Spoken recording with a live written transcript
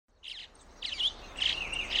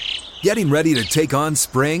Getting ready to take on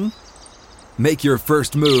spring? Make your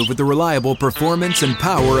first move with the reliable performance and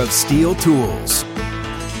power of Steel tools.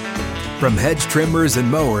 From hedge trimmers and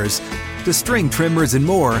mowers to string trimmers and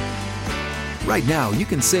more, right now you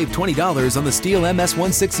can save $20 on the Steel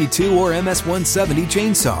MS-162 or MS-170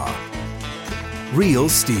 chainsaw. Real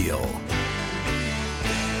Steel.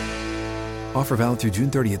 Offer valid through June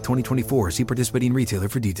 30th, 2024. See participating retailer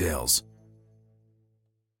for details.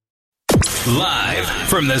 Live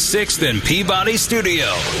from the 6th and Peabody Studio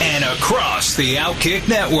and across the Outkick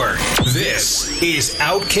Network, this is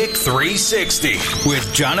Outkick 360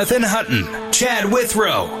 with Jonathan Hutton, Chad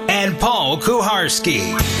Withrow, and Paul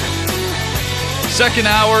Kuharsky. Second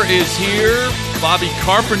hour is here. Bobby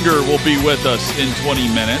Carpenter will be with us in 20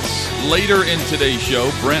 minutes. Later in today's show,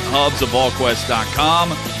 Brent Hubbs of VolQuest.com,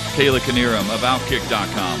 Kayla Knierim of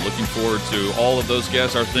Outkick.com. Looking forward to all of those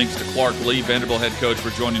guests. Our thanks to Clark Lee, Vanderbilt head coach, for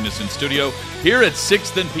joining us in studio here at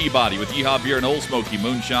 6th and Peabody with Yeehaw Beer and Old Smoky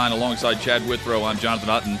Moonshine. Alongside Chad Withrow, I'm Jonathan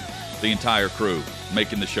Hutton, the entire crew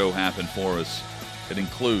making the show happen for us. It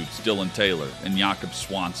includes Dylan Taylor and Jakob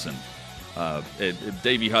Swanson,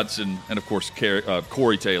 Davey Hudson, and, of course,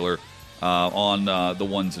 Corey Taylor on the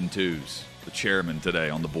ones and twos, the chairman today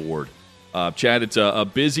on the board. Chad, it's a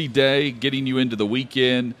busy day getting you into the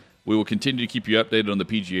weekend. We will continue to keep you updated on the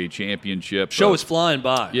PGA Championship. Show is flying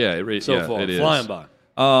by. Yeah, far. it is. Flying by.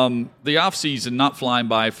 The offseason not flying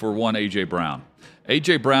by for one A.J. Brown.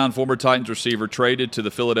 A.J. Brown, former Titans receiver, traded to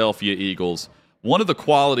the Philadelphia Eagles. One of the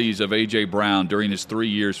qualities of A.J. Brown during his 3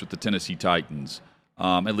 years with the Tennessee Titans,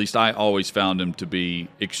 at least I always found him to be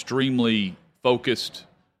extremely focused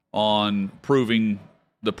on proving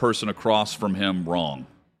the person across from him wrong.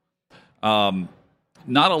 Not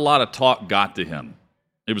a lot of talk got to him.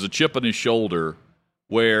 It was a chip on his shoulder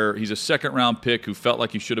where he's a second-round pick who felt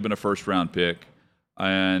like he should have been a first-round pick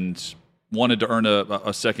and wanted to earn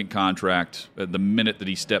a second contract at the minute that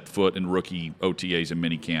he stepped foot in rookie OTAs and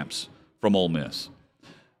mini camps from Ole Miss.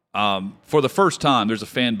 For the first time, there's a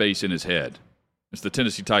fan base in his head. It's the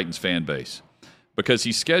Tennessee Titans fan base, because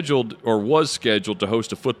he's scheduled or was scheduled to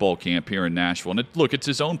host a football camp here in Nashville. And it's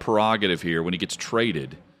his own prerogative here when he gets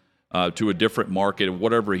traded to a different market and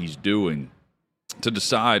whatever he's doing to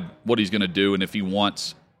decide what he's going to do and if he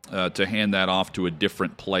wants to hand that off to a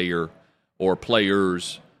different player or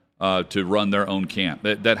players to run their own camp.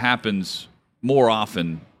 That happens more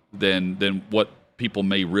often than what people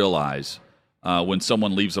may realize. When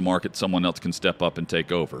someone leaves a market, someone else can step up and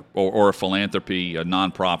take over, or a philanthropy, a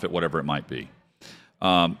nonprofit, whatever it might be.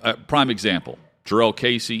 A prime example, Jarrell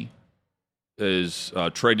Casey is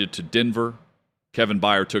traded to Denver. Kevin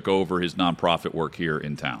Byard took over his nonprofit work here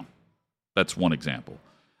in town. That's one example.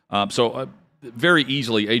 So very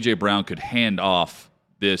easily, A.J. Brown could hand off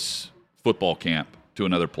this football camp to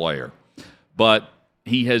another player. But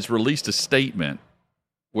he has released a statement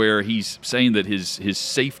where he's saying that his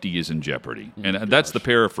safety is in jeopardy. And that's the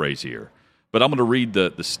paraphrase here. But I'm going to read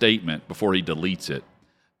the statement before he deletes it,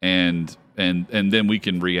 and then we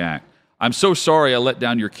can react. I'm so sorry I let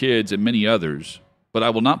down your kids and many others, but I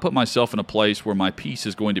will not put myself in a place where my peace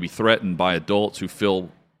is going to be threatened by adults who feel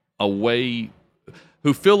away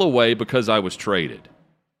because I was traded.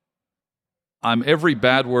 I'm every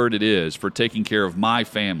bad word it is for taking care of my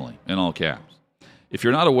family, in all caps. If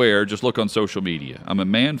you're not aware, just look on social media. I'm a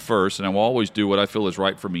man first, and I will always do what I feel is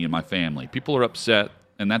right for me and my family. People are upset,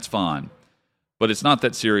 and that's fine, but it's not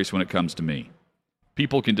that serious when it comes to me.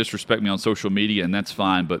 People can disrespect me on social media, and that's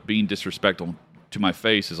fine, but being disrespectful to my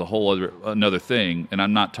face is another thing, and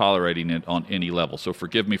I'm not tolerating it on any level. So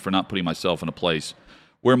forgive me for not putting myself in a place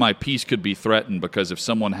where my peace could be threatened, because if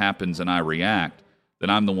someone happens and I react, then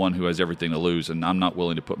I'm the one who has everything to lose, and I'm not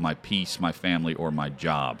willing to put my peace, my family, or my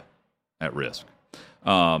job at risk.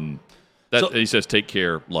 He says, take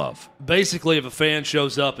care, love. Basically, if a fan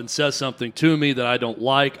shows up and says something to me that I don't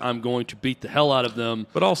like, I'm going to beat the hell out of them.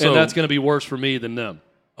 But also, and that's going to be worse for me than them.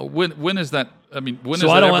 When is that? I mean, when so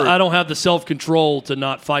is I that don't. I don't have the self-control to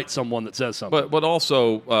not fight someone that says something. But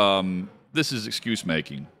also, this is excuse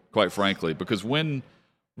making, quite frankly, because when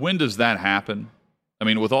does that happen? I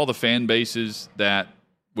mean, with all the fan bases that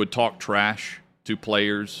would talk trash to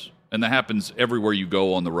players, and that happens everywhere you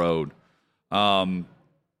go on the road.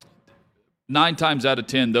 9 times out of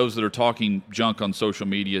 10, those that are talking junk on social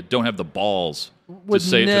media don't have the balls to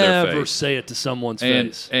say it to their face. Never say it to someone's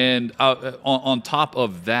face. And on top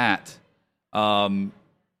of that,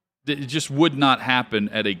 it just would not happen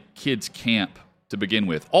at a kid's camp to begin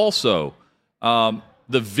with. Also, the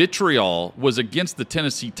vitriol was against the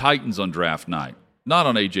Tennessee Titans on draft night, not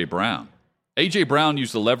on A.J. Brown. A.J. Brown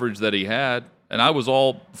used the leverage that he had, and I was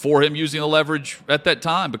all for him using the leverage at that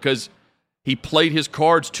time, because He played his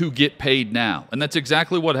cards to get paid now. And that's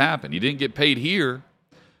exactly what happened. He didn't get paid here,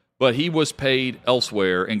 but he was paid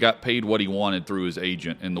elsewhere and got paid what he wanted through his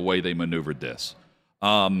agent and the way they maneuvered this.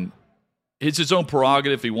 It's his own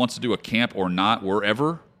prerogative if he wants to do a camp or not,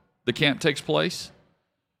 wherever the camp takes place.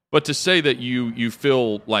 But to say that you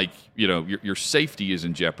feel like your safety is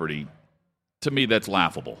in jeopardy, to me, that's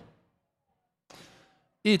laughable.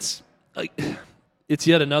 It's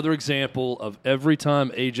yet another example of every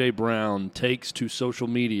time A.J. Brown takes to social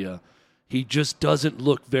media, he just doesn't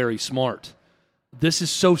look very smart. This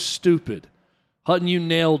is so stupid. Hutton, you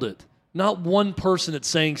nailed it. Not one person that's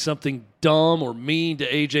saying something dumb or mean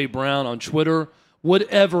to A.J. Brown on Twitter would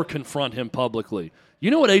ever confront him publicly.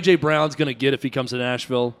 You know what A.J. Brown's going to get if he comes to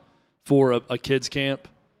Nashville for a kids camp?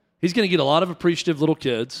 He's going to get a lot of appreciative little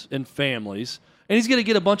kids and families, and he's going to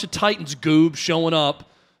get a bunch of Titans goob showing up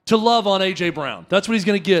to love on A.J. Brown. That's what he's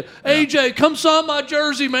going to get. Yeah. A.J., come sign my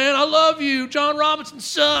jersey, man. I love you. John Robinson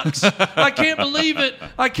sucks. I can't believe it.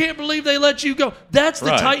 I can't believe they let you go. That's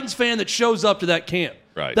the Titans fan that shows up to that camp.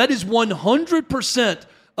 Right. That is 100%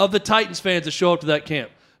 of the Titans fans that show up to that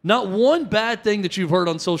camp. Not one bad thing that you've heard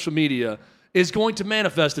on social media is going to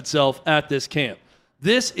manifest itself at this camp.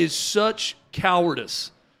 This is such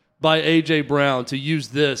cowardice by A.J. Brown to use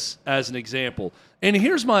this as an example. And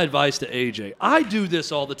here's my advice to A.J. I do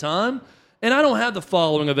this all the time, and I don't have the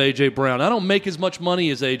following of A.J. Brown. I don't make as much money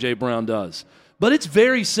as A.J. Brown does. But it's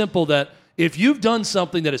very simple that if you've done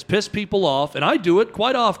something that has pissed people off, and I do it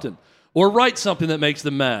quite often, or write something that makes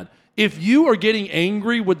them mad, if you are getting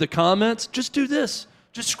angry with the comments, just do this.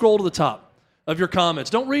 Just scroll to the top of your comments.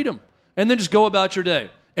 Don't read them. And then just go about your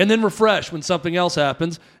day. And then refresh when something else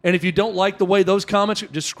happens. And if you don't like the way those comments,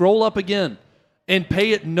 just scroll up again and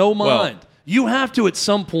pay it no mind. Well, you have to, at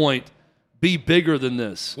some point, be bigger than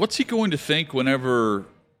this. What's he going to think whenever,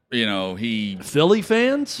 he... Philly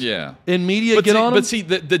fans? Yeah. In media get on him? But see,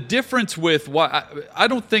 the difference with... I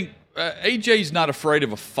don't think... AJ's not afraid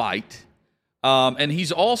of a fight. And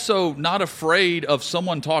he's also not afraid of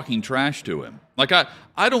someone talking trash to him. Like,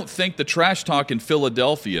 I don't think the trash talk in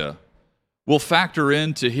Philadelphia will factor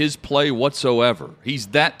into his play whatsoever. He's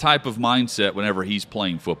that type of mindset whenever he's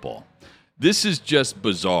playing football. This is just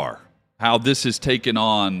bizarre how this has taken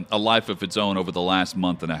on a life of its own over the last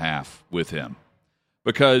month and a half with him.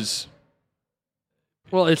 Because,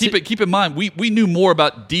 keep in mind, we knew more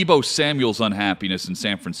about Deebo Samuel's unhappiness in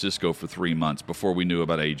San Francisco for 3 months before we knew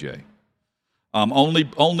about AJ.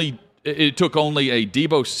 It took only a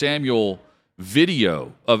Deebo Samuel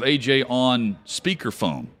video of AJ on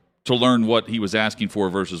speakerphone to learn what he was asking for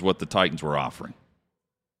versus what the Titans were offering.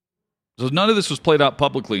 So none of this was played out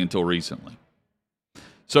publicly until recently.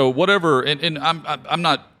 So whatever, and I'm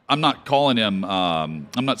not calling him. I'm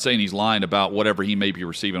not saying he's lying about whatever he may be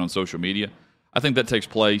receiving on social media. I think that takes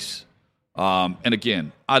place. And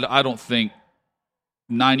again, I don't think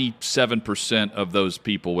 97% of those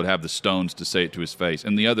people would have the stones to say it to his face,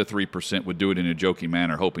 and the other 3% would do it in a joking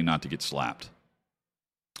manner, hoping not to get slapped.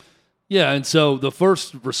 Yeah, and so the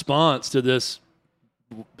first response to this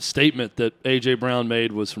statement that A.J. Brown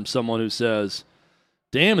made was from someone who says,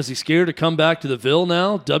 damn, is he scared to come back to the Ville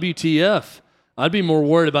now? WTF. I'd be more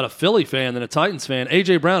worried about a Philly fan than a Titans fan.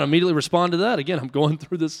 A.J. Brown immediately responded to that. Again, I'm going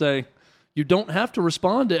through this saying, you don't have to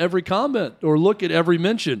respond to every comment or look at every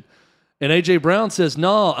mention. And A.J. Brown says,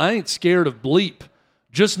 no, I ain't scared of bleep.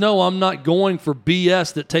 Just know I'm not going for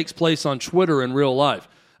BS that takes place on Twitter in real life.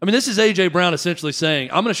 I mean, this is A.J. Brown essentially saying,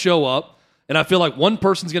 I'm going to show up, and I feel like one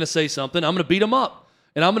person's going to say something. I'm going to beat him up,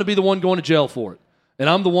 and I'm going to be the one going to jail for it. And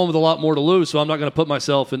I'm the one with a lot more to lose, so I'm not going to put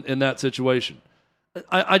myself in that situation.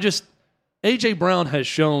 A.J. Brown has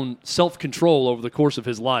shown self-control over the course of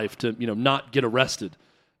his life to, not get arrested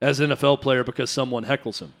as an NFL player because someone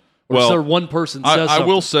heckles him. Or one person says something. I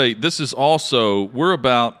will say, this is also, we're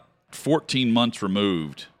about 14 months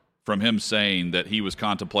removed from him saying that he was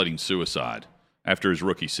contemplating suicide after his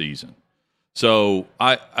rookie season. So,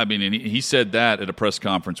 and he said that at a press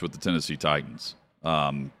conference with the Tennessee Titans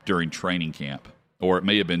during training camp, or it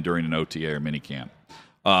may have been during an OTA or minicamp.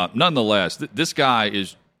 Nonetheless, this guy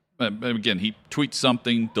is, again, he tweets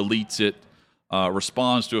something, deletes it,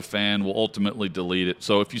 responds to a fan, will ultimately delete it.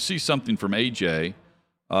 So if you see something from AJ,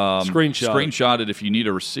 screenshot it if you need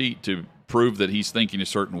a receipt to prove that he's thinking a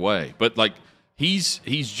certain way. But he's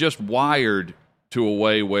just wired to a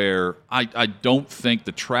way where I don't think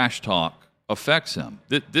the trash talk affects him.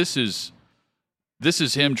 This is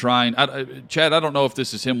him trying. Chad, I don't know if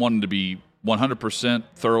this is him wanting to be 100%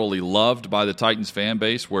 thoroughly loved by the Titans fan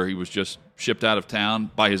base, where he was just shipped out of town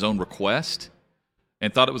by his own request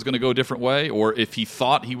and thought it was going to go a different way, or if he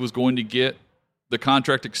thought he was going to get the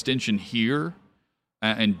contract extension here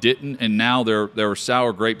and didn't, and now there are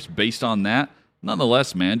sour grapes based on that.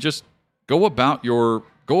 Nonetheless, man, just go about your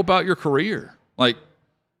career. Like,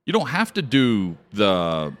 you don't have to do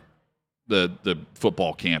the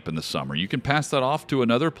football camp in the summer. You can pass that off to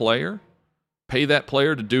another player, pay that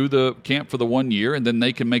player to do the camp for the 1 year, and then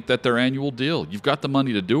they can make that their annual deal. You've got the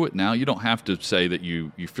money to do it now. You don't have to say that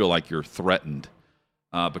you feel like you're threatened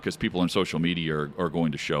because people on social media are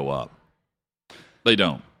going to show up. They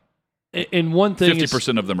don't. And one thing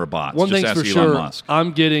 50% of them are bots. One Just thing's ask for Elon sure, Musk.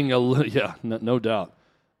 I'm getting no doubt.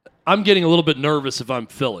 I'm getting a little bit nervous if I'm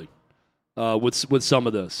Philly with some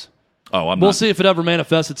of this. Oh, we'll see if it ever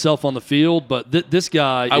manifests itself on the field, but this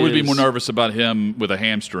guy I would be more nervous about him with a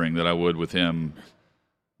hamstring than I would with him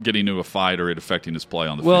getting into a fight or it affecting his play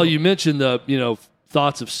on the field. Well, you mentioned the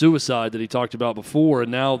thoughts of suicide that he talked about before,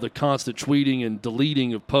 and now the constant tweeting and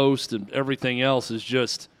deleting of posts and everything else is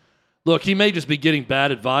just – look, he may just be getting bad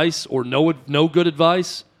advice or no good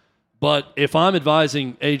advice, but if I'm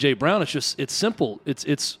advising A.J. Brown, it's simple.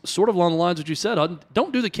 It's sort of along the lines of what you said.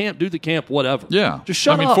 Don't do the camp, do the camp, whatever. Yeah. Just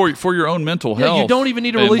shut up. For your own mental health. Yeah, you don't even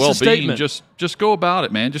need to release a statement. Just go about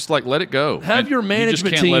it, man. Just like let it go. Have your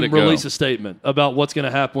management team release a statement about what's going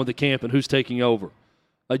to happen with the camp and who's taking over.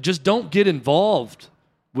 Just don't get involved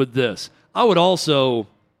with this. I would also,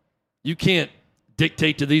 you can't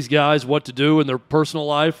dictate to these guys what to do in their personal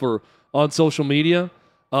life or on social media.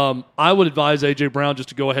 I would advise A.J. Brown just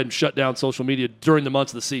to go ahead and shut down social media during the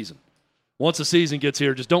months of the season. Once the season gets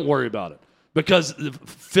here, just don't worry about it. Because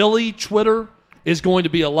Philly Twitter is going to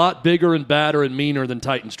be a lot bigger and badder and meaner than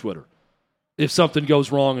Titans Twitter if something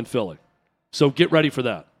goes wrong in Philly. So get ready for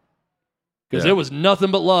that. Because there was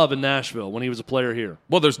nothing but love in Nashville when he was a player here.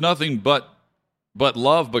 Well, there's nothing but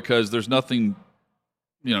love because there's nothing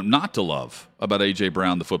not to love about A.J.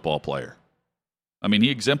 Brown, the football player. I mean,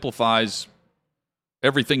 he exemplifies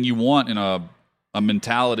everything you want in a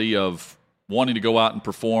mentality of wanting to go out and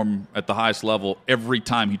perform at the highest level. Every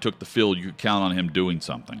time he took the field, you could count on him doing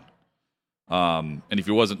something. And if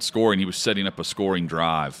he wasn't scoring, he was setting up a scoring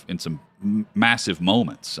drive in some massive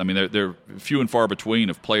moments. I mean, they're few and far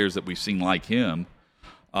between of players that we've seen like him.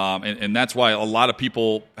 And that's why a lot of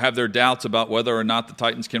people have their doubts about whether or not the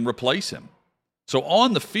Titans can replace him. So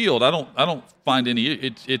on the field, I don't find any.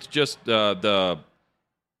 It's just the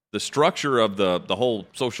structure of the whole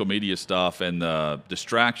social media stuff and the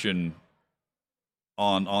distraction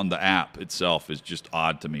on the app itself is just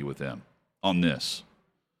odd to me with him on this.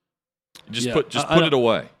 Put it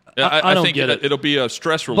away. I don't think get it. It'll be a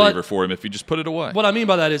stress reliever for him if you just put it away. What I mean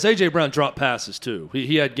by that is A.J. Brown dropped passes too.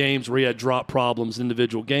 He had games where he had drop problems,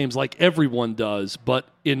 individual games, like everyone does. But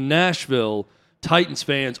in Nashville, Titans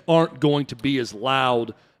fans aren't going to be as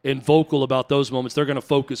loud and vocal about those moments. They're going to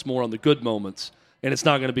focus more on the good moments, and it's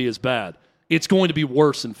not going to be as bad. It's going to be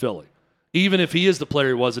worse in Philly. Even if he is the player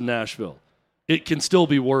he was in Nashville, it can still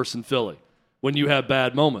be worse in Philly when you have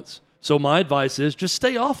bad moments. So my advice is just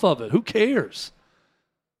stay off of it. Who cares?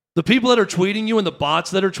 The people that are tweeting you and the bots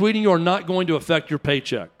that are tweeting you are not going to affect your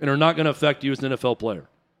paycheck and are not going to affect you as an NFL player.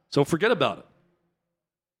 So forget about it.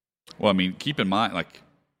 Well, I mean, keep in mind, like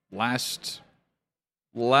last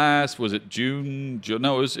was it June?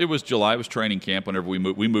 No, it was July. It was training camp. Whenever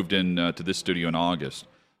we moved in to this studio in August.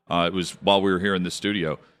 It was while we were here in this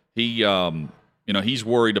studio. He, he's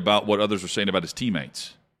worried about what others are saying about his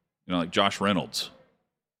teammates. Like Josh Reynolds,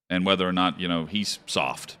 and whether or not he's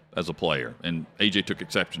soft as a player. And AJ took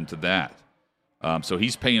exception to that. So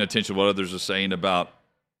he's paying attention to what others are saying about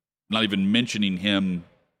not even mentioning him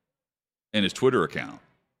in his Twitter account.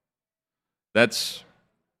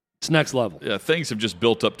 It's next level. Yeah, things have just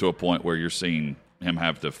built up to a point where you're seeing him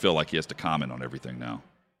have to feel like he has to comment on everything now,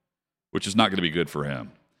 which is not going to be good for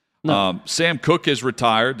him. No. Sam Cook has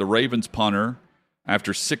retired. The Ravens punter,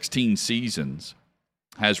 after 16 seasons,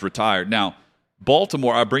 has retired. Now,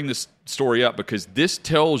 Baltimore, I bring this story up because this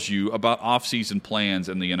tells you about offseason plans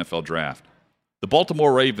in the NFL draft. The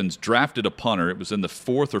Baltimore Ravens drafted a punter. It was in the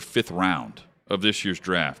 4th or 5th round of this year's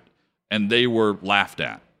draft, and they were laughed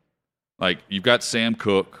at. Like, you've got Sam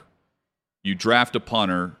Cook, you draft a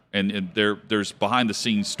punter, and there's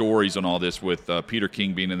behind-the-scenes stories on all this with Peter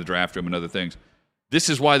King being in the draft room and other things. This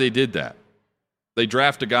is why they did that. They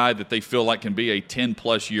draft a guy that they feel like can be a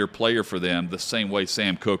 10-plus year player for them, the same way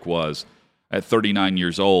Sam Cook was at 39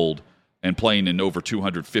 years old and playing in over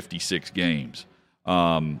 256 games.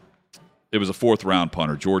 It was a 4th-round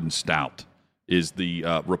punter. Jordan Stout is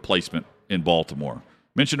the replacement in Baltimore.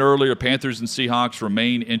 Mentioned earlier, Panthers and Seahawks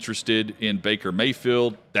remain interested in Baker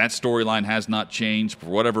Mayfield. That storyline has not changed. For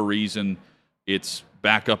whatever reason, it's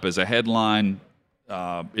back up as a headline.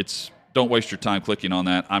 Don't waste your time clicking on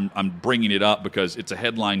that. I'm bringing it up because it's a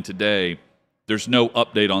headline today there's no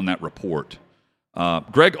update on that report.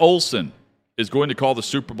 Greg Olsen is going to call the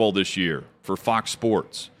Super Bowl this year for Fox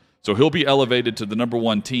Sports. So he'll be elevated to the number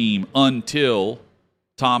one team until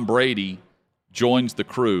Tom Brady joins the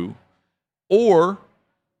crew. Or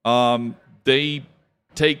they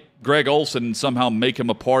take Greg Olsen and somehow make him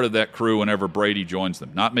a part of that crew whenever Brady joins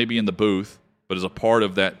them. Not maybe in the booth, but as a part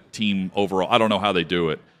of that team overall. I don't know how they do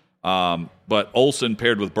it. But Olsen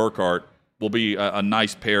paired with Burkhardt will be a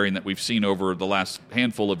nice pairing that we've seen over the last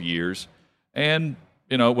handful of years. And,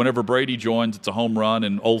 whenever Brady joins, it's a home run,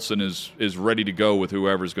 and Olsen is ready to go with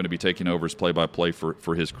whoever's going to be taking over as play-by-play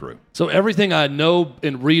for his crew. So everything I know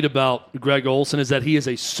and read about Greg Olsen is that he is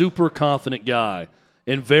a super confident guy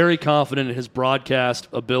and very confident in his broadcast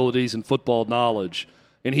abilities and football knowledge,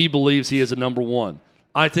 and he believes he is a number one.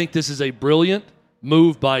 I think this is a brilliant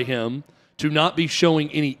move by him to not be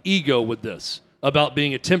showing any ego with this about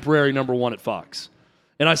being a temporary number one at Fox.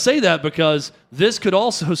 And I say that because this could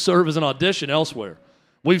also serve as an audition elsewhere.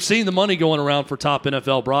 We've seen the money going around for top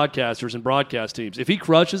NFL broadcasters and broadcast teams. If he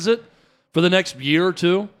crushes it for the next year or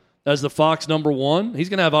two as the Fox number one, he's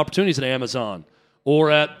going to have opportunities at Amazon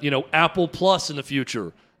or at Apple Plus in the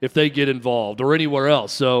future if they get involved or anywhere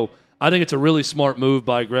else. So I think it's a really smart move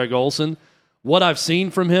by Greg Olsen. What I've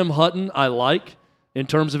seen from him, Hutton, I like in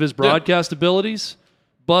terms of his broadcast abilities.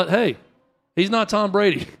 But, hey, he's not Tom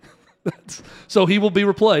Brady. So he will be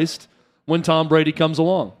replaced when Tom Brady comes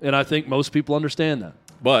along. And I think most people understand that.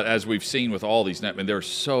 But as we've seen with all these, there are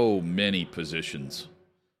so many positions.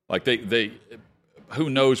 Like they who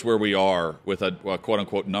knows where we are with a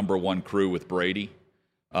quote-unquote number one crew with Brady,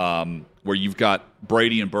 where you've got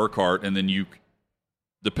Brady and Burkhardt, and then you,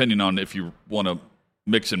 depending on if you want to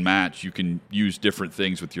mix and match, you can use different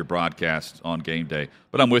things with your broadcast on game day.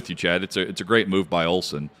 But I'm with you, Chad. It's a great move by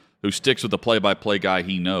Olsen, who sticks with the play-by-play guy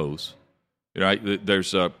he knows.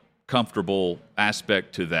 There's a comfortable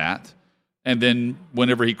aspect to that. And then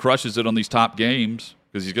whenever he crushes it on these top games,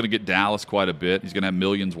 because he's going to get Dallas quite a bit, he's going to have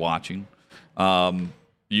millions watching,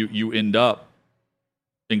 you end up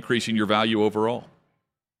increasing your value overall.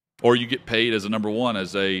 Or you get paid as a number one,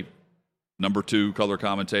 as a number two color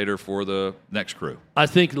commentator for the next crew. I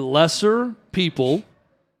think lesser people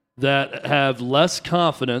that have less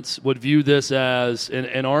confidence would view this as,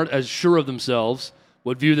 and aren't as sure of themselves,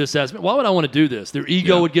 would view this as, why would I want to do this? Their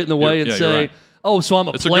ego would get in the way and say, right. Oh, so I'm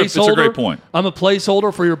a placeholder? It's a great point. I'm a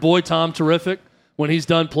placeholder for your boy Tom Terrific when he's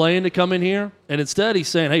done playing to come in here. And instead he's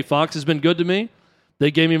saying, hey, Fox has been good to me. They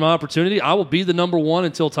gave me my opportunity. I will be the number one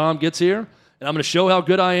until Tom gets here. And I'm going to show how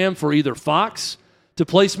good I am for either Fox to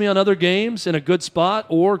place me on other games in a good spot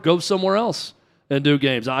or go somewhere else and do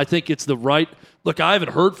games. I think it's the right – look, I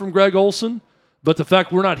haven't heard from Greg Olsen, but the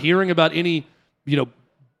fact we're not hearing about any,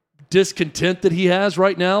 discontent that he has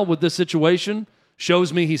right now with this situation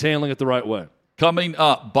shows me he's handling it the right way. Coming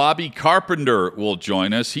up, Bobby Carpenter will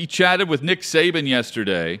join us. He chatted with Nick Saban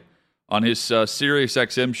yesterday on his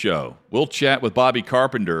SiriusXM show. We'll chat with Bobby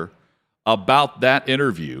Carpenter about that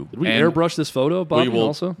interview. Did we airbrush this photo of Bobby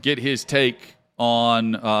also? We will get his take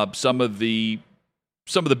on some of the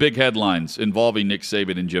big headlines involving Nick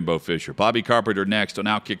Saban and Jimbo Fisher. Bobby Carpenter next on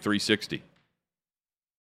Outkick 360.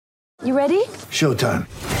 You ready? Showtime.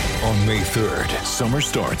 On May 3rd, summer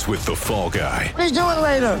starts with The Fall Guy. Let's do it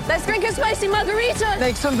later. Let's drink a spicy margarita.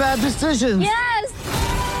 Make some bad decisions. Yes.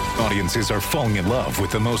 Audiences are falling in love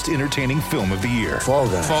with the most entertaining film of the year. Fall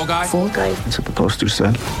Guy. Fall Guy? Fall Guy. That's what the poster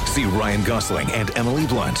said. See Ryan Gosling and Emily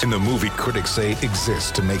Blunt in the movie critics say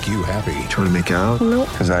exists to make you happy. Trying to make it out? Nope.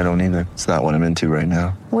 Because I don't either. It's not what I'm into right now.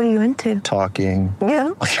 What are you into? Talking. Yeah.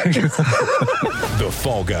 The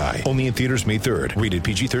Fall Guy. Only in theaters May 3rd. Rated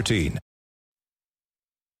PG-13.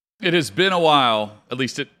 It has been a while, at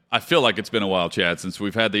least I feel like it's been a while, Chad, since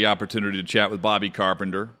we've had the opportunity to chat with Bobby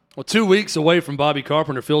Carpenter. Well, 2 weeks away from Bobby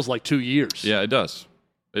Carpenter feels like 2 years. Yeah, it does.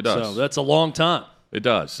 It does. So that's a long time. It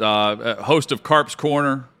does. Host of Carp's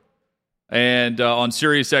Corner. And on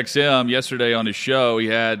SiriusXM yesterday on his show, he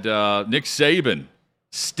had Nick Saban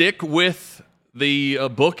stick with the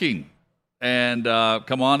booking and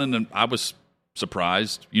come on. And I was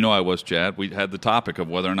surprised. I was, Chad. We had the topic of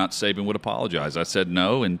whether or not Saban would apologize. I said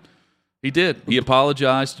no, and he did. He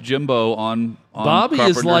apologized to Jimbo on Bobby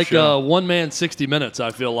Carpenter's is like show. a one-man 60 Minutes,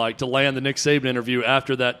 I feel like, to land the Nick Saban interview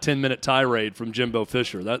after that 10-minute tirade from Jimbo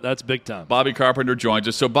Fisher. That's big time. Bobby Carpenter joins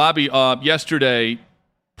us. So, Bobby, yesterday,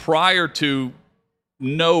 prior to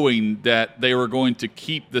knowing that they were going to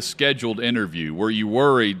keep the scheduled interview, were you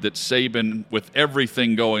worried that Saban, with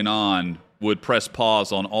everything going on, would press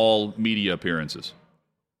pause on all media appearances?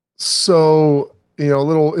 So, a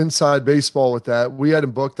little inside baseball with that. We had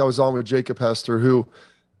him booked. I was on with Jacob Hester, who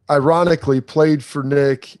ironically played for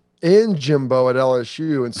Nick and Jimbo at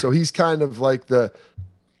LSU. And so he's kind of like the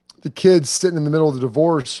kid sitting in the middle of the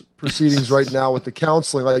divorce proceedings right now with the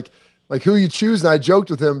counseling, like who you choose. And I joked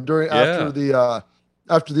with him after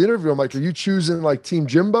the interview. I'm like, are you choosing like Team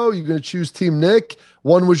Jimbo? You're going to choose Team Nick?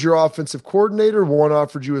 One was your offensive coordinator. One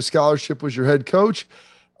offered you a scholarship, was your head coach.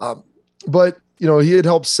 But he had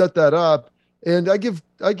helped set that up. And I give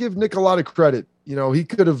Nick a lot of credit. He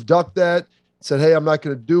could have ducked that, said, hey, I'm not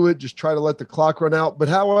going to do it. Just try to let the clock run out. But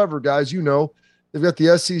however, guys, they've got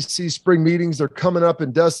the SEC spring meetings. They're coming up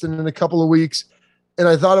in Destin in a couple of weeks. And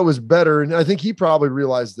I thought it was better. And I think he probably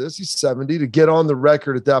realized this. He's 70 to get on the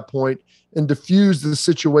record at that point and diffuse the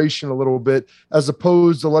situation a little bit, as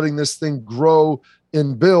opposed to letting this thing grow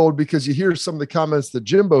and build, because you hear some of the comments that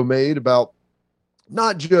Jimbo made about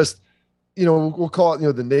not just, we'll call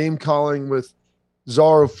it, the name calling with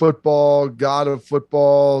czar of football, god of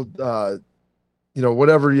football,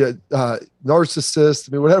 whatever narcissist.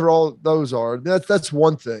 I mean, whatever all those are, that's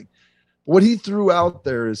one thing. What he threw out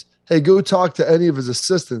there is, hey, go talk to any of his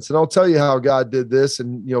assistants, and I'll tell you how God did this,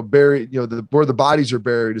 and buried, where the bodies are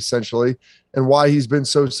buried essentially, and why he's been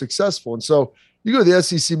so successful. And so you go to the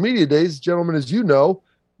SEC media days, gentlemen, as you know,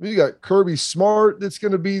 you got Kirby Smart that's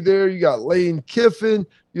going to be there. You got Lane Kiffin.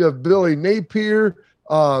 You have Billy Napier.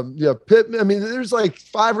 You have Pittman. I mean, there's like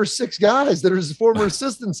 5 or 6 guys that are his former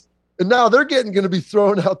assistants, and now they're going to be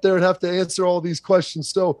thrown out there and have to answer all these questions.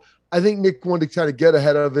 So I think Nick wanted to kind of get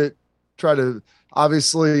ahead of it, try to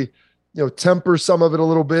obviously, temper some of it a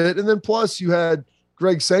little bit. And then plus you had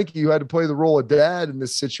Greg Sankey, who had to play the role of dad in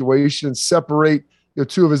this situation and separate,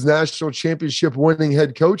 2 of his national championship winning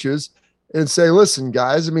head coaches and say, listen,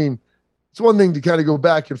 guys, I mean, it's one thing to kind of go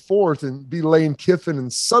back and forth and be Lane Kiffin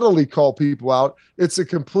and subtly call people out. It's a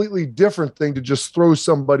completely different thing to just throw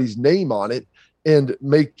somebody's name on it and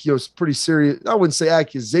make, pretty serious, I wouldn't say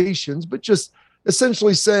accusations, but just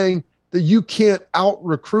essentially saying that you can't out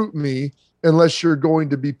recruit me unless you're going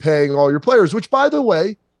to be paying all your players, which, by the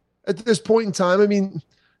way, at this point in time, I mean,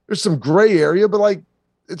 there's some gray area, but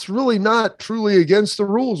it's really not truly against the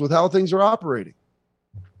rules with how things are operating.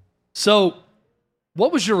 So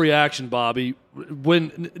what was your reaction, Bobby,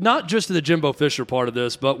 when, not just to the Jimbo Fisher part of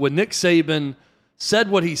this, but when Nick Saban said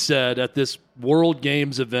what he said at this World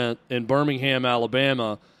Games event in Birmingham,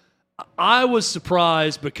 Alabama? I was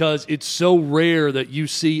surprised because it's so rare that you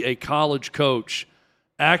see a college coach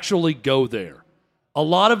actually go there. A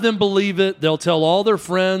lot of them believe it. They'll tell all their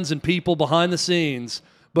friends and people behind the scenes,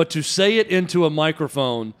 but to say it into a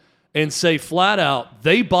microphone and say flat out,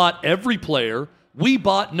 they bought every player, we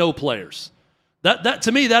bought no players. That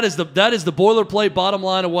to me, that is the boilerplate bottom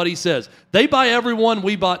line of what he says. They buy everyone,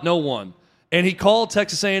 we bought no one. And he called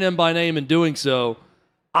Texas A&M by name in doing so.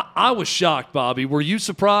 I was shocked, Bobby. Were you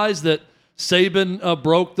surprised that Saban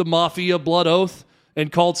broke the Mafia blood oath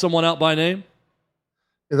and called someone out by name?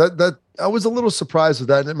 Yeah, that I was a little surprised with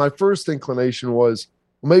that. And my first inclination was,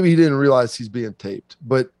 well, maybe he didn't realize he's being taped.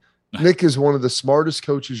 But Nick is one of the smartest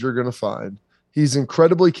coaches you're going to find. He's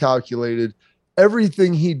incredibly calculated.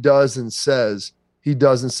 Everything he does and says, he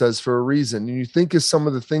does and says for a reason. And you think of some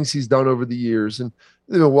of the things he's done over the years, and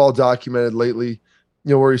they've been well documented lately,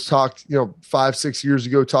 where he's talked, 5-6 years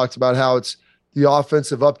ago, talked about how it's the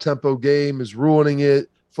offensive up-tempo game is ruining it,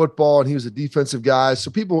 football, and he was a defensive guy. So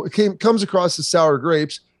comes across as sour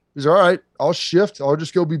grapes. He's all right, I'll shift. I'll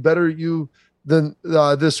just go be better at you than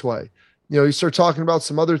this way. He started talking about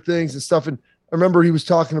some other things and stuff. And I remember he was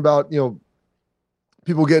talking about,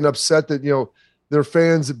 people getting upset that, their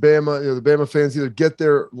fans at Bama, the Bama fans either get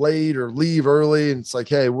there late or leave early. And it's like,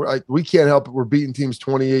 hey, we can't help it. We're beating teams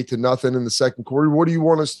 28-0 in the second quarter. What do you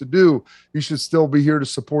want us to do? You should still be here to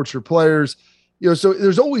support your players. So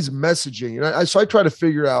there's always messaging. And so I try to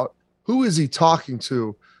figure out, who is he talking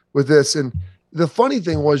to with this? And the funny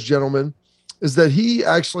thing was, gentlemen, is that he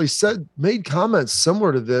actually made comments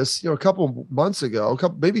similar to this, a couple months ago,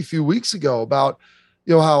 maybe a few weeks ago, about,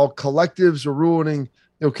 how collectives are ruining,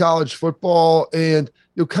 college football, and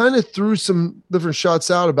kind of threw some different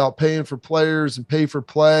shots out about paying for players and pay for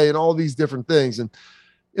play and all these different things. And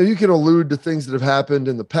you can allude to things that have happened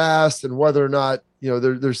in the past and whether or not,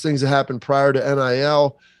 there's things that happened prior to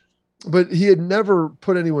NIL, but he had never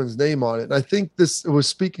put anyone's name on it. And I think this was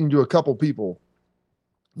speaking to a couple people.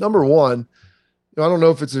 Number one, I don't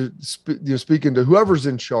know if it's speaking to whoever's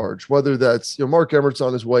in charge, whether that's, Mark Emmert's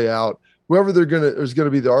on his way out, whoever is going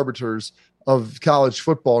to be the arbiters of college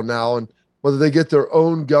football now, and whether they get their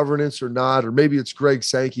own governance or not, or maybe it's Greg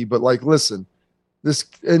Sankey. But listen, this,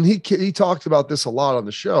 and he talked about this a lot on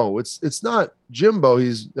the show. It's not Jimbo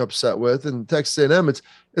he's upset with and Texas A&M.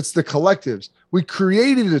 It's the collectives. We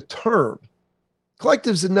created a term.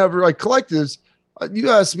 Collectives had never, collectives, You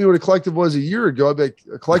asked me what a collective was a year ago. I'd be like,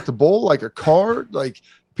 a collectible, like a card, like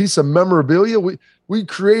a piece of memorabilia. We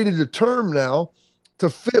created a term now to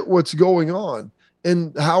fit what's going on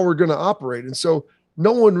and how we're going to operate. And so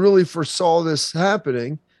no one really foresaw this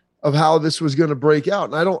happening of how this was going to break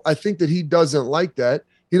out. And I think that he doesn't like that.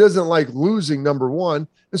 He doesn't like losing, number one.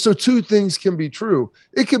 And so two things can be true.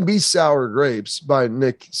 It can be sour grapes by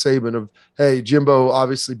Nick Saban of, hey, Jimbo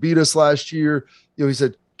obviously beat us last year. He's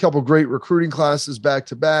had a couple great recruiting classes back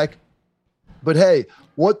to back. But hey,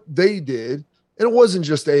 what they did, and it wasn't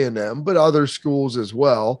just A&M, but other schools as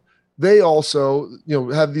well, they also,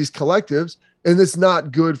 have these collectives, and it's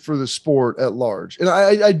not good for the sport at large. And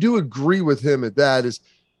I do agree with him at that. Is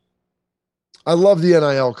I love the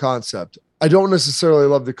NIL concept. I don't necessarily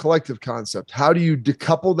love the collective concept. How do you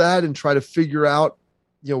decouple that and try to figure out,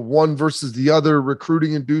 one versus the other,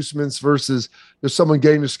 recruiting inducements versus someone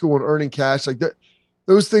getting to school and earning cash like that?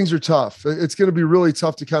 Those things are tough. It's going to be really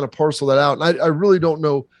tough to kind of parcel that out. And I really don't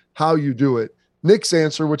know how you do it. Nick's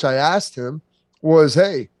answer, which I asked him, was,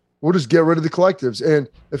 hey, we'll just get rid of the collectives. And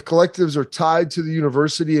if collectives are tied to the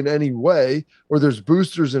university in any way, or there's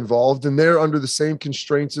boosters involved, and they're under the same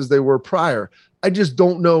constraints as they were prior, I just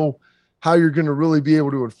don't know how you're going to really be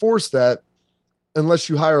able to enforce that unless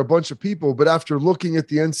you hire a bunch of people. But after looking at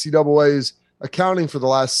the NCAA's accounting for the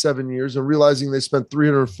last 7 years and realizing they spent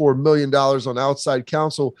 $304 million on outside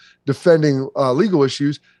counsel defending legal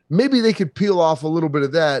issues, maybe they could peel off a little bit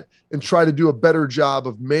of that and try to do a better job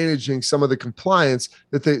of managing some of the compliance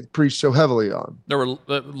that they preach so heavily on. There were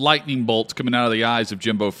lightning bolts coming out of the eyes of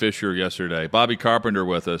Jimbo Fisher yesterday. Bobby Carpenter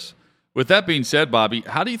with us. With that being said, Bobby,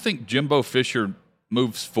 how do you think Jimbo Fisher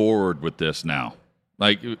moves forward with this now?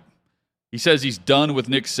 Like, he says he's done with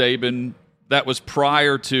Nick Saban. That was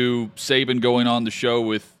prior to Saban going on the show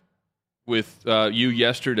with you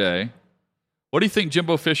yesterday. What do you think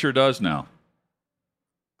Jimbo Fisher does now?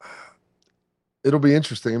 It'll be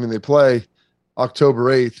interesting. I mean, they play October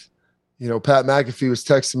 8th. Pat McAfee was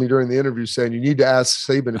texting me during the interview saying, you need to ask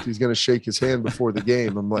Saban if he's going to shake his hand before the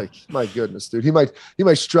game. I'm like, my goodness, dude, he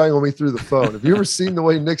might strangle me through the phone. Have you ever seen the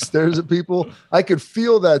way Nick stares at people? I could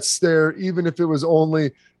feel that stare, even if it was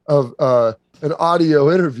only of an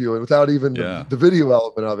audio interview and without even the video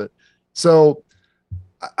element of it. So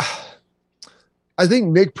I think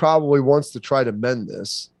Nick probably wants to try to mend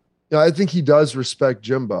this. I think he does respect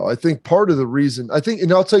Jimbo. I think part of the reason,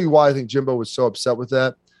 and I'll tell you why I think Jimbo was so upset with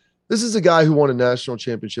that. This is a guy who won a national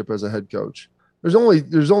championship as a head coach. There's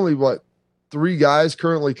only what, 3 guys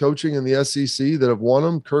currently coaching in the SEC that have won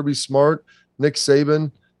them: Kirby Smart, Nick Saban,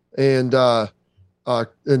 and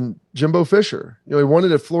Jimbo Fisher. He won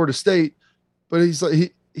it at Florida State, but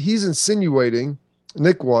he's insinuating,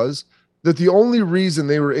 Nick was, that the only reason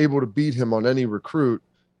they were able to beat him on any recruit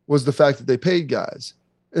was the fact that they paid guys.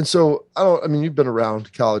 And so you've been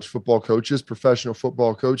around college football coaches, professional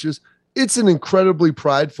football coaches. It's an incredibly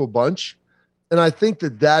prideful bunch. And I think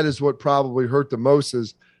that is what probably hurt the most,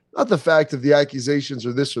 is not the fact of the accusations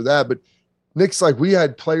or this or that, but Nick's like, we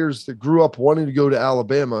had players that grew up wanting to go to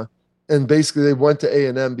Alabama, and basically they went to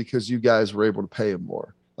A&M because you guys were able to pay them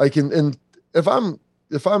more. Like, and if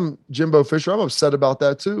I'm Jimbo Fisher, I'm upset about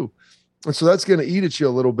that too. And so that's going to eat at you a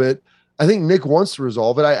little bit. I think Nick wants to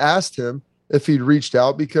resolve it. I asked him if he'd reached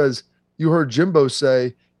out, because you heard Jimbo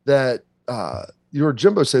say that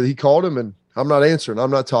he called him and I'm not answering.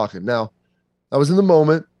 I'm not talking. Now, I was in the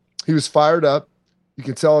moment. He was fired up. You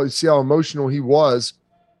can see how emotional he was.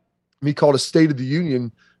 He called a State of the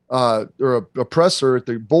Union or a presser at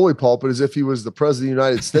the bully pulpit as if he was the president of the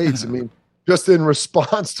United States. I mean, just in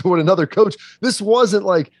response to what another coach. This wasn't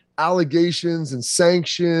like allegations and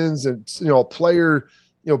sanctions and, a player,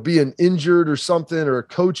 being injured or something, or a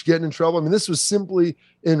coach getting in trouble. I mean, this was simply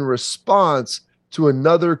in response to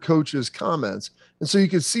another coach's comments. And so you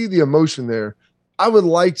can see the emotion there. I would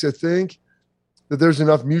like to think that there's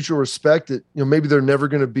enough mutual respect that, maybe they're never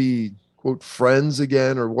going to be, quote, friends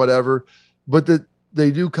again or whatever, but that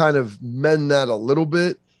they do kind of mend that a little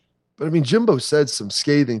bit. But I mean, Jimbo said some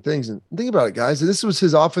scathing things. And think about it, guys. This was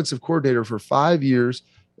his offensive coordinator for 5 years.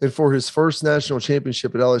 And for his first national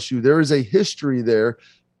championship at LSU, there is a history there.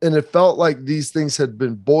 And it felt like these things had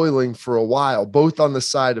been boiling for a while, both on the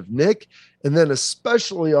side of Nick and then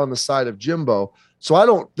especially on the side of Jimbo. So I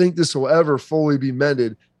don't think this will ever fully be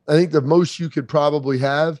mended. I think the most you could probably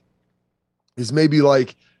have is maybe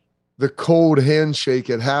like the cold handshake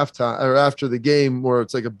at halftime or after the game, where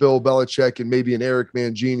it's like a Bill Belichick and maybe an Eric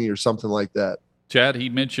Mangini or something like that. Chad, he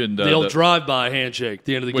mentioned the old drive-by handshake at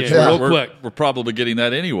the end of the game. Real quick. We're probably getting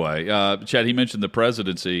that anyway. Chad, he mentioned the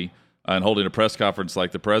presidency and holding a press conference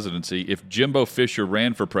like the presidency. If Jimbo Fisher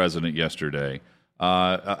ran for president yesterday,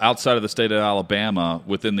 outside of the state of Alabama,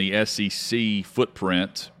 within the SEC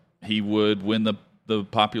footprint, he would win the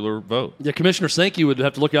popular vote. Yeah, Commissioner Sankey would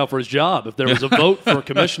have to look out for his job if there was a vote for a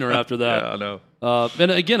commissioner after that. Yeah, I know.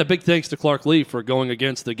 And again, a big thanks to Clark Lee for going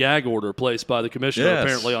against the gag order placed by the commissioner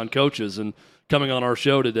apparently on coaches and coming on our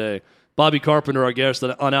show today. Bobby Carpenter, our guest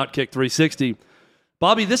on Outkick 360.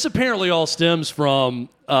 Bobby, this apparently all stems from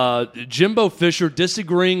Jimbo Fisher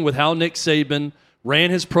disagreeing with how Nick Saban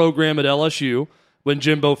ran his program at LSU when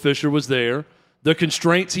Jimbo Fisher was there, the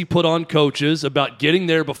constraints he put on coaches about getting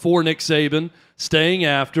there before Nick Saban, staying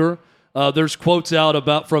after. There's quotes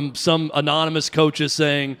out from some anonymous coaches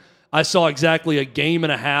saying, I saw exactly a game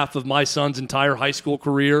and a half of my son's entire high school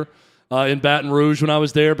career in Baton Rouge when I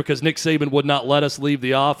was there because Nick Saban would not let us leave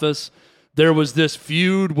the office. There was this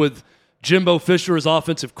feud with Jimbo Fisher as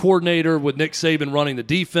offensive coordinator with Nick Saban running the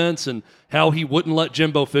defense and how he wouldn't let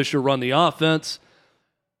Jimbo Fisher run the offense.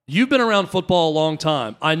 You've been around football a long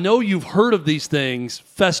time. I know you've heard of these things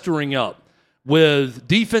festering up with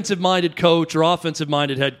defensive-minded coach or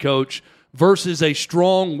offensive-minded head coach versus a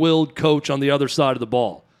strong-willed coach on the other side of the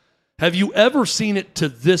ball. Have you ever seen it to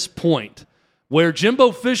this point where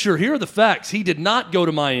Jimbo Fisher, here are the facts, he did not go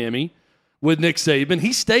to Miami with Nick Saban.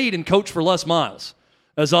 He stayed and coached for Les Miles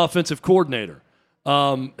as offensive coordinator.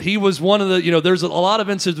 He was one of the, there's a lot of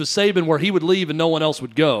instances with Saban where he would leave and no one else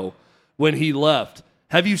would go when he left.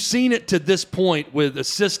 Have you seen it to this point with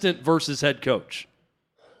assistant versus head coach?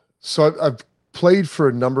 So I've played for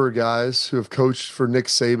a number of guys who have coached for Nick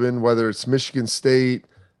Saban, whether it's Michigan State,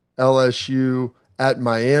 LSU, at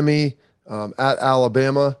Miami, at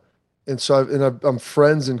Alabama. And so I'm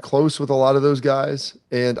friends and close with a lot of those guys.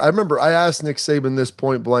 And I remember I asked Nick Saban this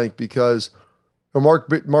point blank because Mark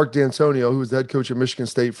D'Antonio, who was the head coach at Michigan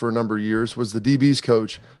State for a number of years, was the DB's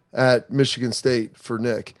coach at Michigan State for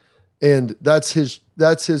Nick. And that's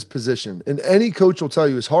his position. And any coach will tell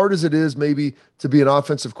you, as hard as it is maybe to be an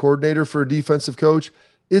offensive coordinator for a defensive coach,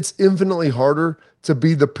 it's infinitely harder to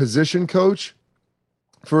be the position coach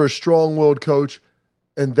for a strong-willed coach,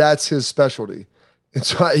 and that's his specialty. And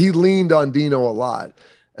so he leaned on Dino a lot.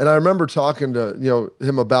 And I remember talking to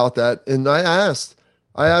him about that. And I asked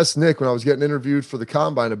Nick when I was getting interviewed for the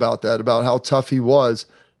Combine about that, about how tough he was,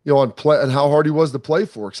 on play and how hard he was to play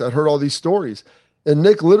for, because I'd heard all these stories. And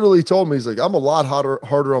Nick literally told me, he's like, I'm a lot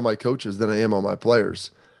harder on my coaches than I am on my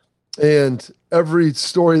players. And every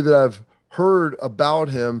story that I've heard about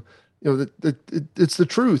him, it's the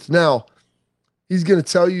truth. Now, he's going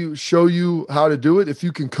to show you how to do it. If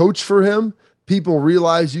you can coach for him, people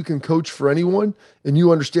realize you can coach for anyone and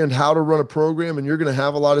you understand how to run a program and you're going to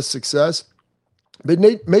have a lot of success. But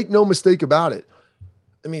make no mistake about it.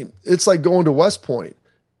 I mean, it's like going to West Point.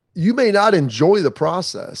 You may not enjoy the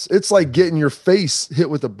process. It's like getting your face hit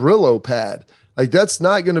with a Brillo pad. Like, that's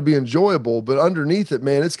not going to be enjoyable, but underneath it,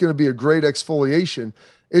 man, it's going to be a great exfoliation.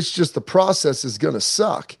 It's just the process is going to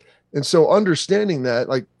suck. And so understanding that,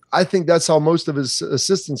 like, I think that's how most of his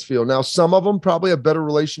assistants feel. Now, some of them probably have better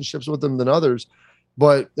relationships with him than others,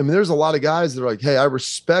 but I mean, there's a lot of guys that are like, hey, I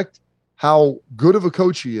respect how good of a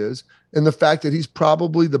coach he is and the fact that he's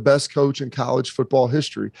probably the best coach in college football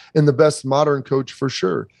history and the best modern coach for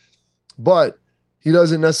sure. But he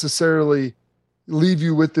doesn't necessarily leave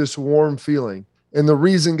you with this warm feeling. And the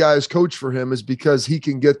reason guys coach for him is because he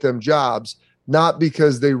can get them jobs, not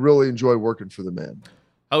because they really enjoy working for the man.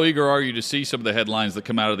 How eager are you to see some of the headlines that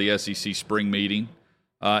come out of the SEC spring meeting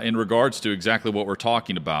in regards to exactly what we're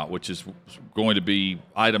talking about, which is going to be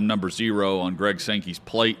item number 0 on Greg Sankey's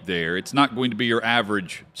plate there? It's not going to be your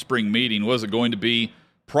average spring meeting. Was it going to be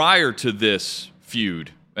prior to this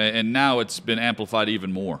feud? And now it's been amplified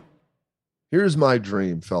even more. Here's my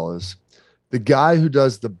dream, fellas. The guy who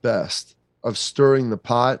does the best of stirring the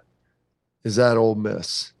pot is at Ole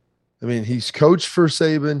Miss. I mean, he's coached for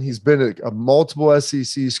Saban. He's been at multiple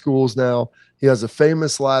SEC schools now. He has a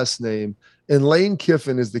famous last name. And Lane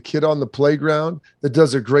Kiffin is the kid on the playground that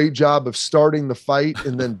does a great job of starting the fight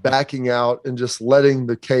and then backing out and just letting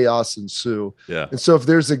the chaos ensue. Yeah. And so if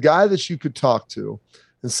there's a guy that you could talk to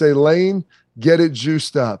and say, Lane, get it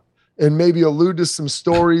juiced up, and maybe allude to some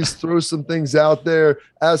stories, throw some things out there,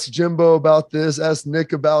 ask Jimbo about this, ask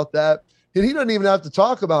Nick about that. And he doesn't even have to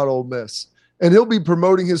talk about Ole Miss. And he'll be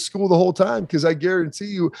promoting his school the whole time, because I guarantee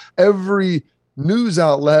you every news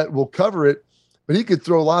outlet will cover it. But he could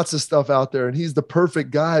throw lots of stuff out there, and he's the perfect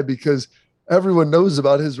guy because everyone knows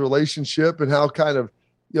about his relationship and how kind of,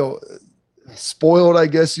 spoiled, I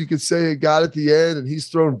guess you could say, it got at the end, and he's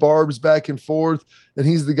throwing barbs back and forth, and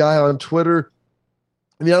he's the guy on Twitter.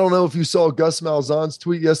 I mean, I don't know if you saw Gus Malzahn's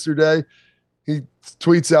tweet yesterday. He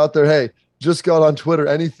tweets out there, hey, just got on Twitter.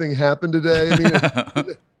 Anything happened today? I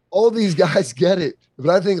mean, all these guys get it. But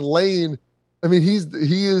I think Lane, I mean, he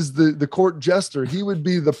is the court jester. He would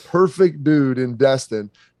be the perfect dude in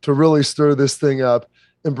Destin to really stir this thing up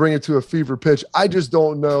and bring it to a fever pitch. I just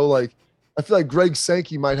don't know. Like, I feel like Greg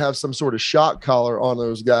Sankey might have some sort of shock collar on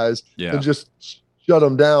those guys and just shut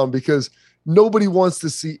them down, because nobody wants to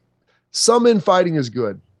see some infighting is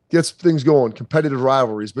good, gets things going, competitive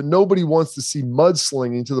rivalries, but nobody wants to see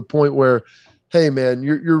mudslinging to the point where, hey man,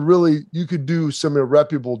 you could do some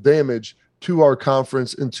irreparable damage to our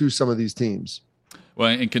conference and to some of these teams. Well,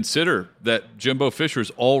 and consider that Jimbo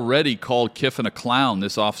Fisher's already called Kiffin a clown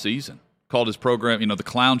this offseason. Called his program, the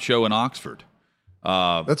Clown Show in Oxford.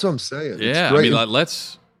 That's what I'm saying. Yeah, I mean,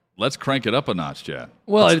 let's crank it up a notch, Chad.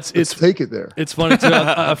 Well, let's take it there. It's funny too.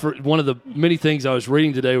 For one of the many things I was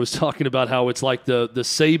reading today was talking about how it's like the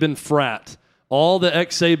Saban frat. All the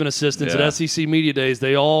ex-Saban assistants at SEC Media Days,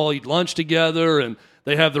 they all eat lunch together and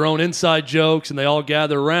they have their own inside jokes and they all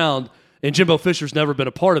gather around. And Jimbo Fisher's never been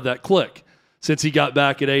a part of that clique. Since he got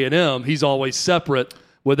back at A&M, he's always separate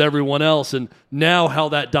with everyone else. And now how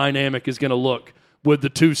that dynamic is going to look with the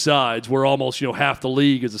two sides, where almost half the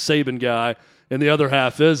league is a Saban guy and the other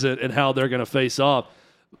half isn't, and how they're going to face off.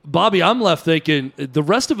 Bobby, I'm left thinking the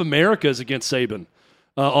rest of America is against Saban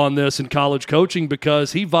on this in college coaching,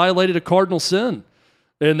 because he violated a cardinal sin.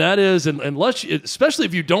 And that is, especially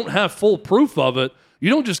if you don't have full proof of it,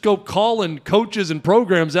 you don't just go calling coaches and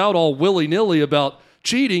programs out all willy-nilly about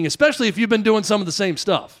cheating, especially if you've been doing some of the same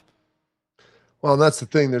stuff. Well, and that's the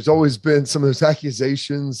thing. There's always been some of those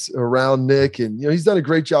accusations around Nick, and he's done a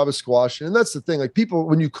great job of squashing. And that's the thing. Like, people,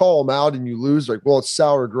 when you call him out and you lose, like, well, it's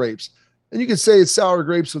sour grapes. And you could say it's sour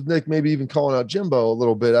grapes with Nick, maybe even calling out Jimbo a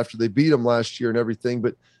little bit after they beat him last year and everything.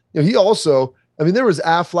 But he also, I mean, there was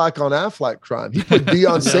Aflac on Aflac crime. He put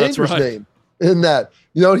Deion Sanders' name in that.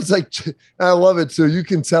 He's like, I love it too. You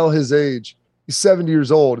can tell his age. He's 70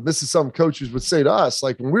 years old. And this is something coaches would say to us,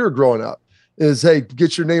 like when we were growing up, is, hey,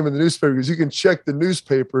 get your name in the newspaper, because you can check the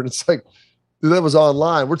newspaper. And it's like, dude, that was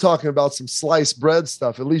online. We're talking about some sliced bread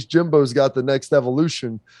stuff. At least Jimbo's got the next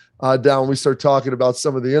evolution down. We start talking about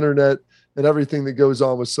some of the internet and everything that goes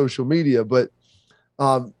on with social media. But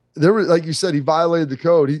there were, like you said, he violated the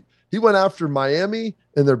code. He went after Miami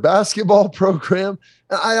and their basketball program.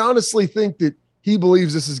 And I honestly think that he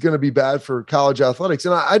believes this is going to be bad for college athletics.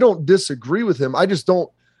 And I don't disagree with him. I just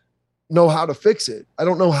don't know how to fix it. I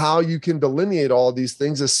don't know how you can delineate all these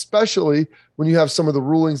things, especially when you have some of the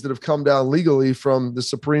rulings that have come down legally from the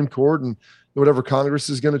Supreme Court and whatever Congress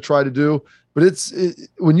is going to try to do. But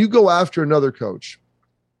when you go after another coach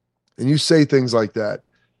and you say things like that,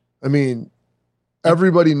 I mean,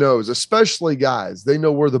 everybody knows, especially guys, they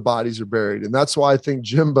know where the bodies are buried. And that's why I think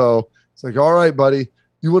Jimbo, it's like, all right, buddy,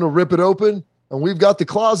 you want to rip it open? And we've got the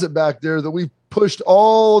closet back there that we've pushed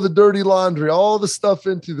all the dirty laundry, all the stuff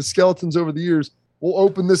into, the skeletons over the years. We'll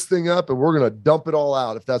open this thing up and we're going to dump it all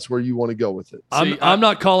out if that's where you want to go with it. I'm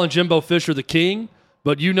not calling Jimbo Fisher the king,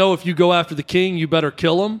 but if you go after the king, you better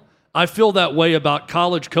kill him. I feel that way about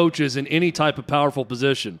college coaches in any type of powerful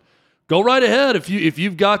position. Go right ahead if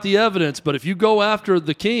you've got the evidence, but if you go after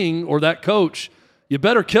the king or that coach, you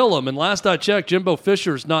better kill him. And last I checked, Jimbo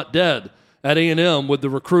Fisher's not dead at A&M with the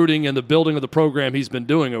recruiting and the building of the program he's been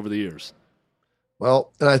doing over the years.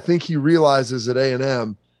 Well, and I think he realizes at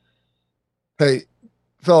A&M, hey,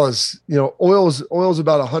 fellas, oil's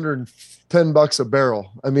about $110 a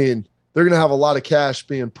barrel. I mean, they're going to have a lot of cash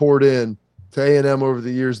being poured in to A&M over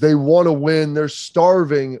the years. They want to win. They're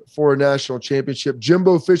starving for a national championship.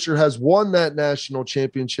 Jimbo Fisher has won that national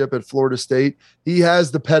championship at Florida State. He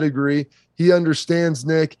has the pedigree. He understands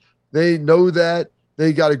Nick. They know that.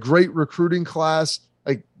 They got a great recruiting class.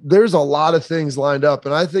 Like, there's a lot of things lined up.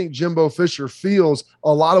 And I think Jimbo Fisher feels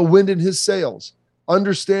a lot of wind in his sails,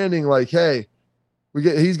 understanding like, hey,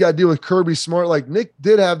 he's got to deal with Kirby Smart. Like, Nick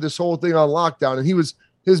did have this whole thing on lockdown, and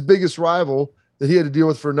his biggest rival that he had to deal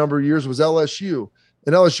with for a number of years was LSU.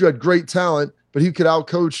 And LSU had great talent, but he could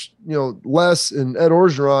outcoach, Les and Ed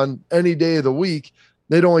Orgeron any day of the week.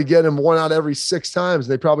 They'd only get him one out every 6 times.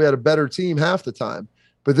 And they probably had a better team half the time.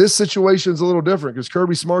 But this situation is a little different because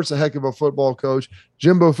Kirby Smart's a heck of a football coach.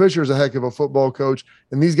 Jimbo Fisher's a heck of a football coach.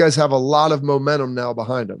 And these guys have a lot of momentum now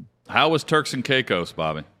behind them. How was Turks and Caicos,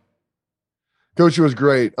 Bobby? Coach, it was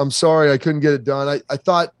great. I'm sorry I couldn't get it done. I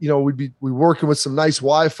thought, we'd be working with some nice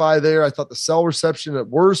Wi-Fi there. I thought the cell reception at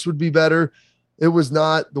worst would be better. It was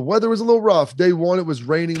not. The weather was a little rough. Day 1, it was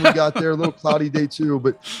raining. We got there. A little cloudy day 2.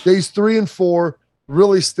 But days 3 and 4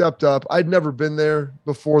 really stepped up. I'd never been there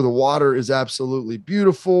before. The water is absolutely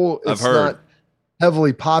beautiful. It's I've heard. Not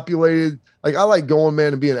heavily populated. Like, I like going,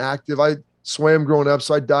 man, and being active. I swam growing up.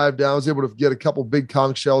 So I dived down, was able to get a couple big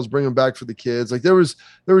conch shells, bring them back for the kids. Like there was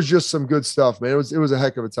just some good stuff, man. It was a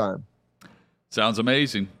heck of a time. Sounds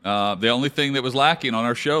amazing. The only thing that was lacking on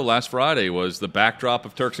our show last Friday was the backdrop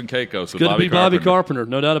of Turks and Caicos. Good to be Bobby Carpenter,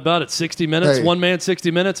 no doubt about it. 60 minutes, Hey. one man,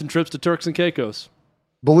 60 minutes, and trips to Turks and Caicos.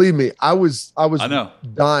 Believe me, I was know.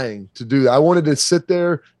 dying to do that. I wanted to sit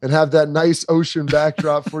there and have that nice ocean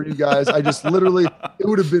backdrop for you guys. I just literally, it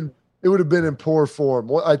would have been in poor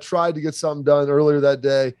form. I tried to get something done earlier that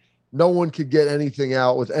day. No one could get anything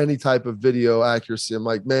out with any type of video accuracy. I'm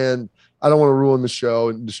like, man, I don't want to ruin the show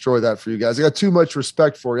and destroy that for you guys. I got too much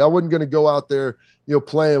respect for you. I wasn't going to go out there,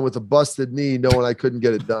 playing with a busted knee, knowing I couldn't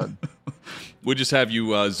get it done. We just have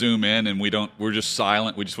you zoom in, and we're just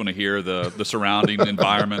silent. We just want to hear the surrounding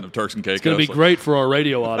environment of Turks and Caicos. It's going to be great for our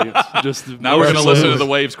radio audience. Now we're going to listen to the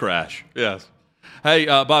waves crash. Yes. Hey,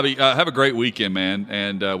 Bobby, have a great weekend, man,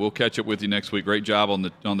 and we'll catch up with you next week. Great job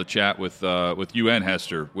on the chat with you and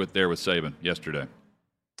Hester with Saban yesterday.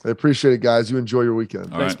 I appreciate it, guys. You enjoy your weekend.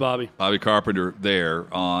 Thanks, Bobby. Bobby Carpenter there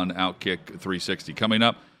on Outkick 360. Coming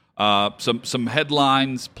up, some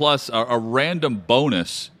headlines plus a random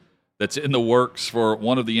bonus that's in the works for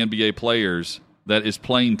one of the NBA players that is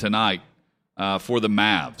playing tonight for the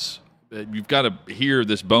Mavs. You've got to hear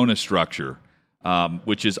this bonus structure,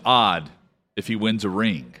 which is odd if he wins a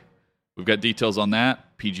ring. We've got details on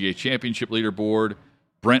that. PGA Championship leaderboard.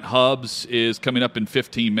 Brent Hubbs is coming up in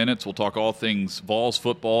 15 minutes. We'll talk all things Vols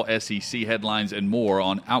football, SEC headlines, and more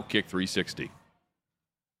on Outkick 360.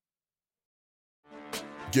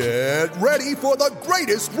 Get ready for the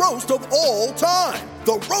greatest roast of all time,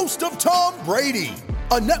 the Roast of Tom Brady,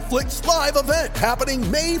 a Netflix live event happening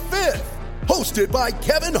May 5th. Hosted by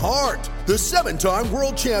Kevin Hart, the 7-time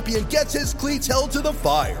world champion gets his cleats held to the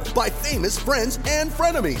fire by famous friends and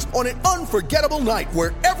frenemies on an unforgettable night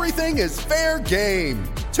where everything is fair game.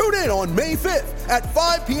 Tune in on May 5th at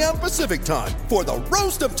 5 p.m. Pacific time for the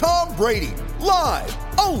Roast of Tom Brady, live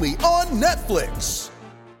only on Netflix.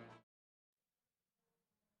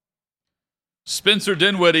 Spencer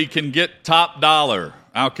Dinwiddie can get top dollar.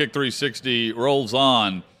 Outkick 360 rolls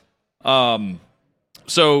on.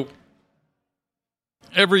 So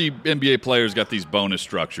every NBA player's got these bonus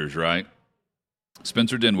structures, right?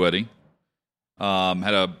 Spencer Dinwiddie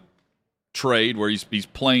had a trade where he's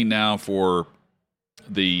playing now for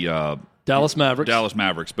the Dallas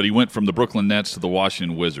Mavericks. But he went from the Brooklyn Nets to the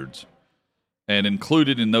Washington Wizards. And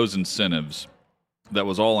included in those incentives that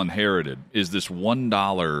was all inherited is this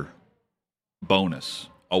 $1 bonus,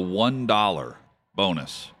 a $1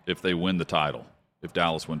 bonus if they win the title, if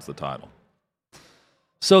Dallas wins the title.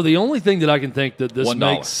 So the only thing that I can think that this $1.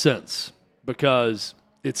 makes sense, because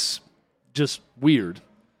it's just weird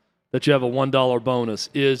that you have a $1 bonus,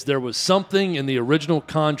 is there was something in the original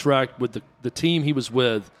contract with the team he was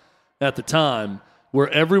with at the time where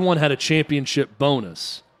everyone had a championship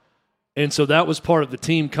bonus. And so that was part of the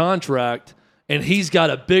team contract, and he's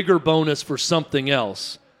got a bigger bonus for something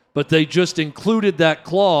else. But they just included that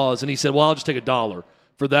clause, and he said, well, I'll just take $1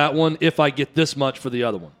 for that one if I get this much for the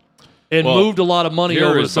other one. And moved a lot of money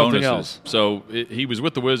over to something else. So he was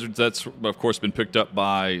with the Wizards. That's, of course, been picked up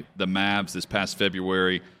by the Mavs this past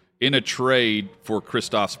February in a trade for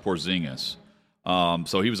Kristaps Porzingis.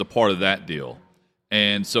 So he was a part of that deal.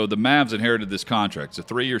 And so the Mavs inherited this contract.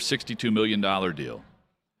 It's a 3-year, $62 million deal.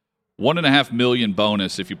 $1.5 million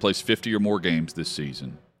bonus if you place 50 or more games this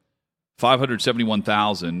season.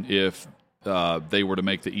 $571,000 if they were to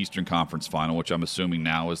make the Eastern Conference Final, which I'm assuming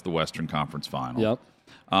now is the Western Conference Final. Yep.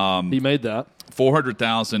 He made that.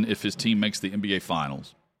 $400,000 if his team makes the NBA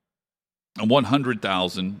Finals, and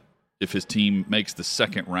 $100,000 if his team makes the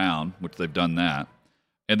second round, which they've done that,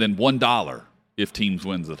 and then $1 if teams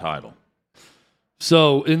wins the title.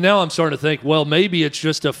 So, and now I'm starting to think, well, maybe it's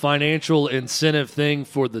just a financial incentive thing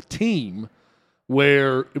for the team,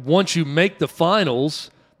 where once you make the finals,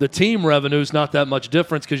 the team revenue is not that much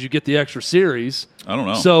difference because you get the extra series. I don't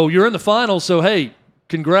know. So you're in the finals. So hey,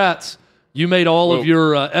 congrats. You made all of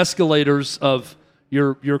your escalators of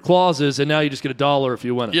your clauses, and now you just get $1 if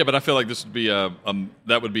you win it. Yeah, but I feel like this would be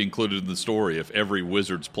that would be included in the story if every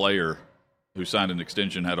Wizards player who signed an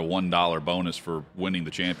extension had a $1 bonus for winning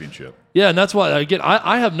the championship. Yeah, and that's why, again,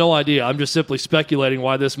 I have no idea. I'm just simply speculating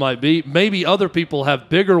why this might be. Maybe other people have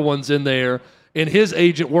bigger ones in there, and his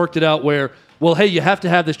agent worked it out where, well, hey, you have to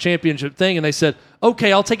have this championship thing, and they said,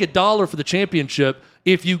 okay, I'll take $1 for the championship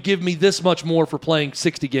if you give me this much more for playing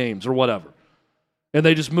 60 games or whatever. And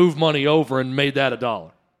they just moved money over and made that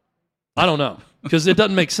 $1. I don't know, because it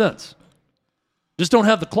doesn't make sense. Just don't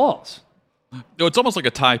have the clause. No, it's almost like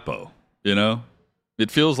a typo, you know? It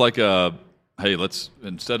feels like hey, let's,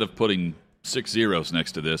 instead of putting 6 zeros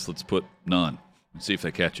next to this. Let's put none and see if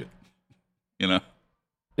they catch it. You know?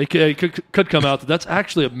 It could come out that's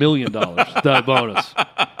actually $1 million, that bonus.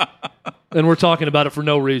 And we're talking about it for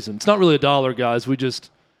no reason. It's not really $1, guys.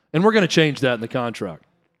 And we're going to change that in the contract.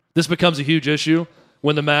 This becomes a huge issue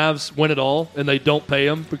when the Mavs win it all and they don't pay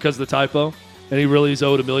him because of the typo, and he really is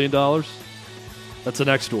owed $1 million. That's the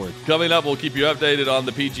next story. Coming up, we'll keep you updated on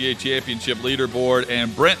the PGA Championship leaderboard.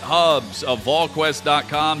 And Brent Hubbs of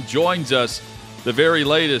VolQuest.com joins us, the very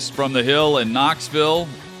latest from the Hill in Knoxville.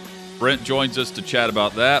 Brent joins us to chat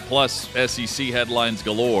about that, plus SEC headlines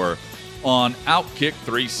galore on Outkick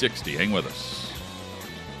 360. Hang with us.